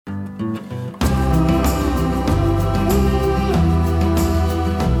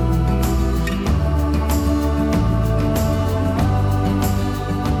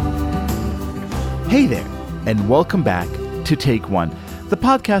Hey there, and welcome back to Take One, the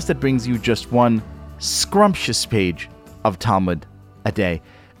podcast that brings you just one scrumptious page of Talmud a day.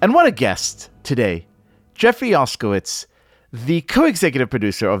 And what a guest today, Jeffrey Yoskowitz, the co-executive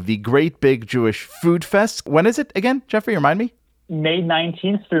producer of the Great Big Jewish Food Fest. When is it again, Jeffrey? Remind me. May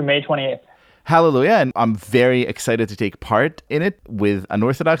 19th through May 28th. Hallelujah. And I'm very excited to take part in it with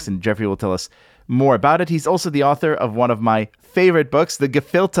Unorthodox, and Jeffrey will tell us more about it. He's also the author of one of my favorite books, the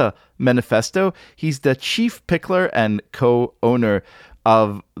Gefilte Manifesto. He's the chief pickler and co-owner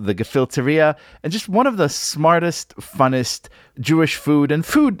of the Gefilteria, and just one of the smartest, funnest Jewish food and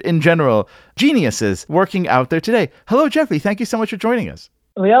food in general geniuses working out there today. Hello, Jeffrey. Thank you so much for joining us.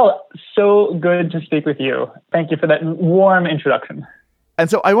 Liel, so good to speak with you. Thank you for that warm introduction. And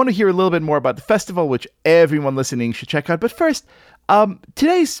so I want to hear a little bit more about the festival, which everyone listening should check out. But first,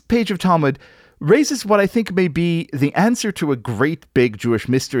 today's page of Talmud raises what I think may be the answer to a great big Jewish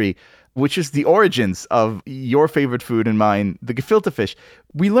mystery, which is the origins of your favorite food and mine, the gefilte fish.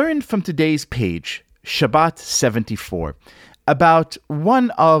 We learned from today's page, Shabbat 74, about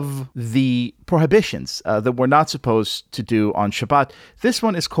one of the prohibitions that we're not supposed to do on Shabbat. This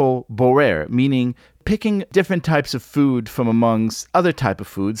one is called borer, meaning picking different types of food from amongst other type of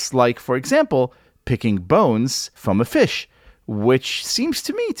foods, like, for example, picking bones from a fish, which seems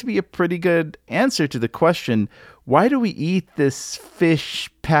to me to be a pretty good answer to the question, why do we eat this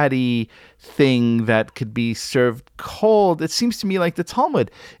fish patty thing that could be served cold? It seems to me like the Talmud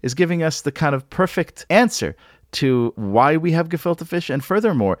is giving us the kind of perfect answer to why we have gefilte fish, and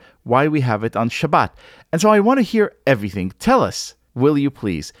furthermore, why we have it on Shabbat. And so I want to hear everything. Tell us, will you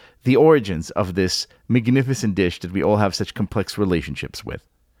please, the origins of this magnificent dish that we all have such complex relationships with.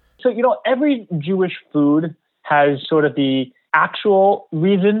 So, every Jewish food has sort of the actual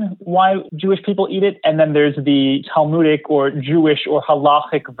reason why Jewish people eat it, and then there's the Talmudic or Jewish or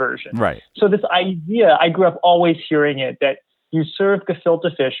halachic version. Right. So this idea, I grew up always hearing it, that you serve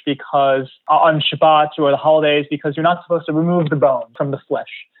gefilte fish because on Shabbat or the holidays, because you're not supposed to remove the bone from the flesh.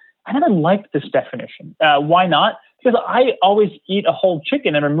 I never liked this definition. Why not? Because I always eat a whole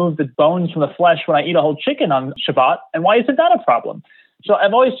chicken and remove the bones from the flesh when I eat a whole chicken on Shabbat. And why isn't that a problem? So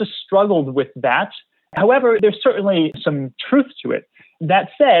I've always just struggled with that. However, there's certainly some truth to it. That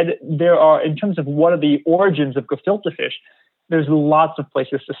said, there are, in terms of what are the origins of gefilte fish, there's lots of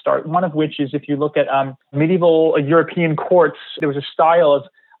places to start. One of which is if you look at medieval European courts, there was a style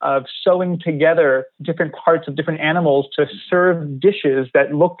of sewing together different parts of different animals to serve dishes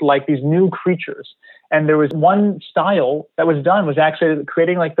that looked like these new creatures. And there was one style that was done was actually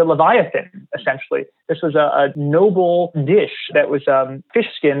creating like the Leviathan, essentially. This was a noble dish that was fish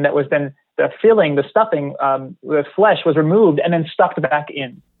skin that was then the filling, the stuffing, the flesh was removed and then stuffed back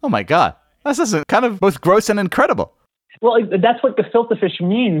in. Oh my God. This is kind of both gross and incredible. Well, that's what gefilte fish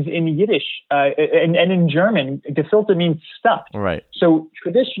means in Yiddish and in German. Gefilte means stuffed. Right. So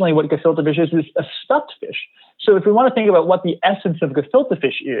traditionally what gefilte fish is a stuffed fish. So if we want to think about what the essence of gefilte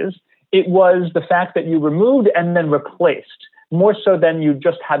fish is, it was the fact that you removed and then replaced, more so than you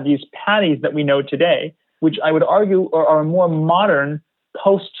just had these patties that we know today, which I would argue are a more modern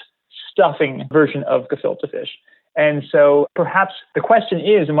post-stuffing version of gefilte fish. And so perhaps the question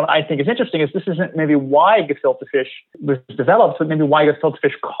is, and what I think is interesting, is this isn't maybe why gefilte fish was developed, but maybe why gefilte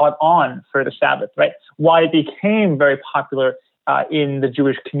fish caught on for the Sabbath, right? Why it became very popular in the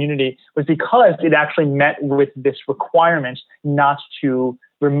Jewish community was because it actually met with this requirement not to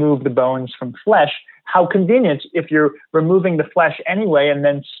remove the bones from flesh. How convenient if you're removing the flesh anyway and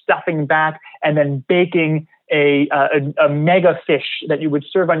then stuffing back and then baking a mega fish that you would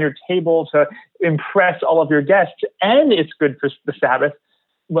serve on your table to impress all of your guests, and it's good for the Sabbath.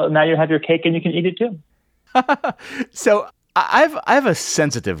 Well, now you have your cake and you can eat it too. So I have a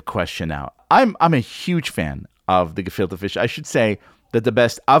sensitive question now. I'm a huge fan of the gefilte fish. I should say that the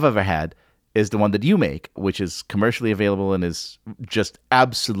best I've ever had is the one that you make, which is commercially available and is just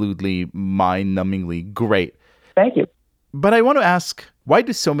absolutely mind-numbingly great. Thank you. But I want to ask, why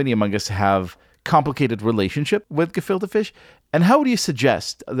do so many among us have complicated relationship with gefilte fish? And how do you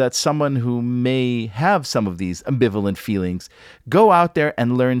suggest that someone who may have some of these ambivalent feelings go out there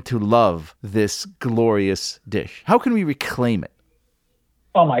and learn to love this glorious dish? How can we reclaim it?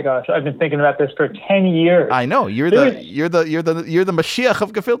 Oh my gosh, I've been thinking about this for 10 years. I know, you're the Mashiach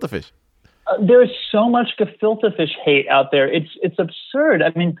of gefilte fish. There's so much gefilte fish hate out there. It's absurd.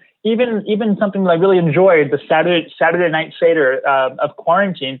 I mean, even something that I really enjoyed, the Saturday night Seder of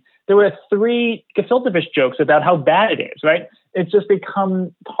quarantine, there were 3 gefilte fish jokes about how bad it is, right? It's just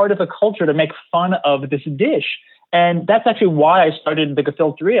become part of a culture to make fun of this dish. And that's actually why I started the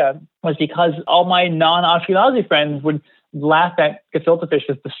Gefilteria, was because all my non-Ashkenazi friends would laugh at gefilte fish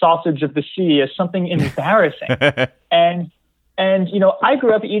as the sausage of the sea, as something embarrassing. And I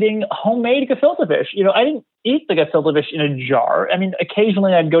grew up eating homemade gefilte fish. I didn't eat the gefilte fish in a jar. I mean,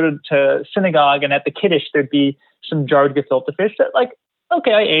 occasionally I'd go to synagogue, and at the Kiddush there'd be some jarred gefilte fish that,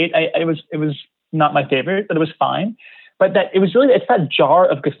 okay, I ate. It was not my favorite, but it was fine. But it's that jar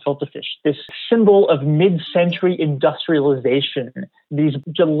of gefilte fish, this symbol of mid-century industrialization, these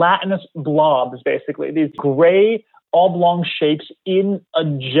gelatinous blobs, basically, these gray oblong shapes in a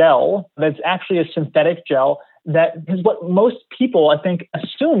gel that's actually a synthetic gel. That is what most people, I think,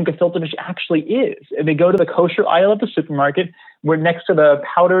 assume gefilte fish actually is. And they go to the kosher aisle of the supermarket. We're next to the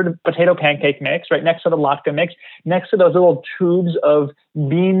powdered potato pancake mix, right next to the latke mix, next to those little tubes of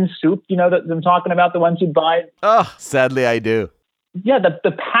bean soup, that I'm talking about, the ones you buy. Oh, sadly, I do. Yeah,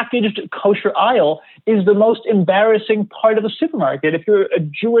 the packaged kosher aisle is the most embarrassing part of the supermarket. If you're a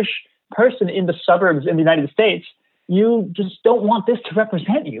Jewish person in the suburbs in the United States, you just don't want this to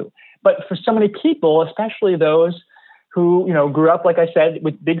represent you. But for so many people, especially those who, grew up, like I said,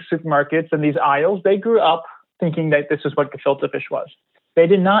 with big supermarkets and these aisles, they grew up thinking that this is what gefilte fish was. They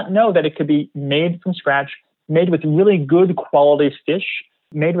did not know that it could be made from scratch, made with really good quality fish,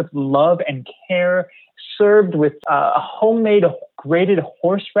 made with love and care, served with a homemade grated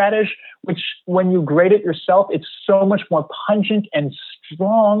horseradish, which when you grate it yourself, it's so much more pungent and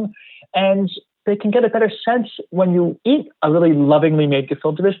strong. And they can get a better sense when you eat a really lovingly made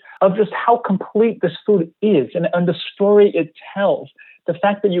gefilte fish of just how complete this food is and the story it tells. The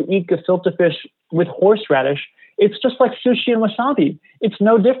fact that you eat gefilte fish with horseradish, it's just like sushi and wasabi. It's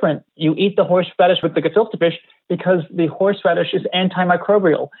no different. You eat the horseradish with the gefilte fish because the horseradish is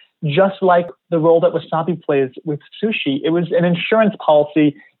antimicrobial, just like the role that wasabi plays with sushi. It was an insurance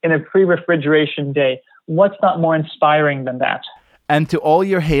policy in a pre-refrigeration day. What's not more inspiring than that? And to all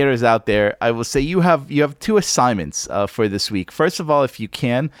your haters out there, I will say you have two assignments for this week. First of all, if you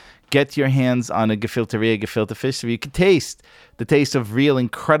can, get your hands on a Gefilteria gefilte fish so you can taste the taste of real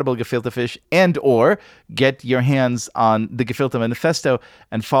incredible gefilte fish, and or get your hands on the Gefilte Manifesto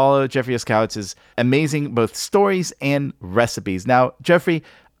and follow Jeffrey Oskowicz's amazing both stories and recipes. Now, Jeffrey,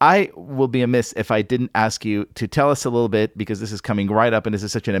 I will be amiss if I didn't ask you to tell us a little bit, because this is coming right up and this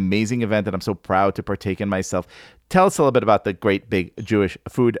is such an amazing event that I'm so proud to partake in myself. Tell us a little bit about the Great Big Jewish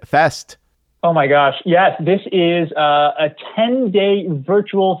Food Fest. Oh my gosh. Yes, this is a 10-day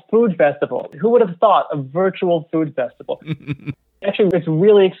virtual food festival. Who would have thought a virtual food festival? Actually, it's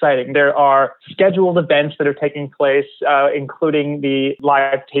really exciting. There are scheduled events that are taking place, including the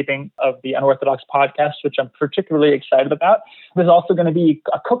live taping of the Unorthodox podcast, which I'm particularly excited about. There's also going to be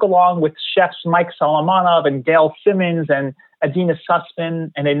a cook-along with chefs Mike Solomonov and Gail Simmons and Adina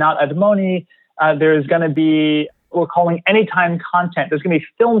Sussman and Einat Admoni. There's going to be what we're calling anytime content. There's going to be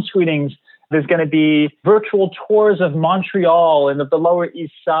film screenings. There's going to be virtual tours of Montreal and of the Lower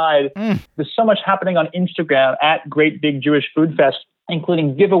East Side. There's so much happening on Instagram at Great Big Jewish Food Fest,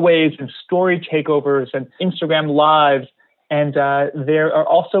 including giveaways and story takeovers and Instagram lives. And there are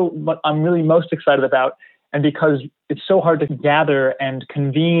also what I'm really most excited about, and because it's so hard to gather and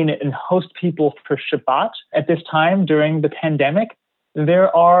convene and host people for Shabbat at this time during the pandemic,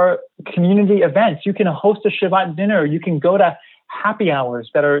 there are community events. You can host a Shabbat dinner. You can go to happy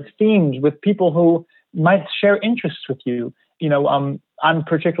hours that are themed with people who might share interests with you. I'm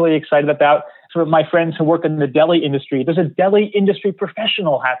particularly excited about sort of my friends who work in the deli industry. There's a deli industry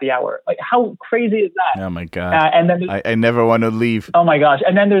professional happy hour. Like, how crazy is that? Oh my God. And then I never want to leave. Oh my gosh.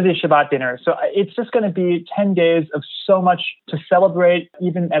 And then there's the Shabbat dinner. So it's just going to be 10 days of so much to celebrate,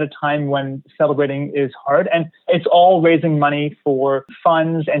 even at a time when celebrating is hard. And it's all raising money for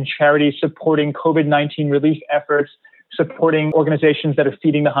funds and charities supporting COVID-19 relief efforts, supporting organizations that are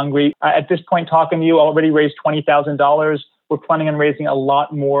feeding the hungry. At this point, talking to you, already raised $20,000. We're planning on raising a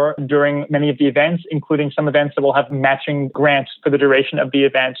lot more during many of the events, including some events that will have matching grants for the duration of the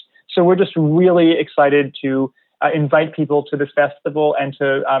event. So we're just really excited to invite people to this festival and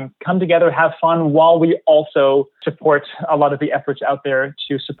to come together, have fun, while we also support a lot of the efforts out there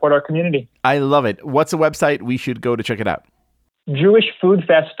to support our community. I love it. What's a website we should go to check it out?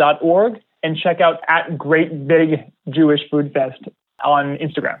 jewishfoodfest.org. And check out at Great Big Jewish Food Fest on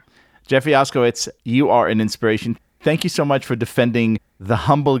Instagram. Jeffrey Oskowicz, you are an inspiration. Thank you so much for defending the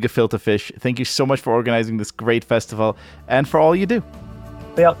humble gefilte fish. Thank you so much for organizing this great festival and for all you do.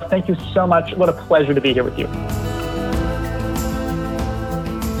 Yeah, thank you so much. What a pleasure to be here with you.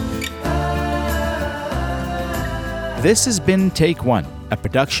 This has been Take One, a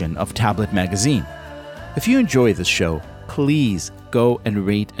production of Tablet Magazine. If you enjoy this show, please go and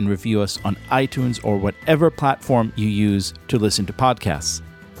rate and review us on iTunes or whatever platform you use to listen to podcasts.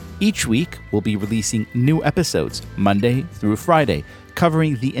 Each week, we'll be releasing new episodes, Monday through Friday,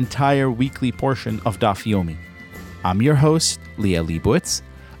 covering the entire weekly portion of Daf Yomi. I'm your host, Leah Leibowitz.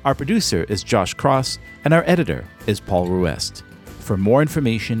 Our producer is Josh Cross, and our editor is Paul Ruest. For more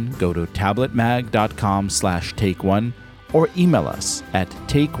information, go to tabletmag.com/take1 or email us at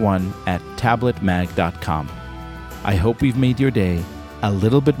take1@tabletmag.com. I hope we've made your day a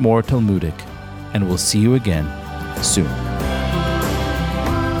little bit more Talmudic, and we'll see you again soon.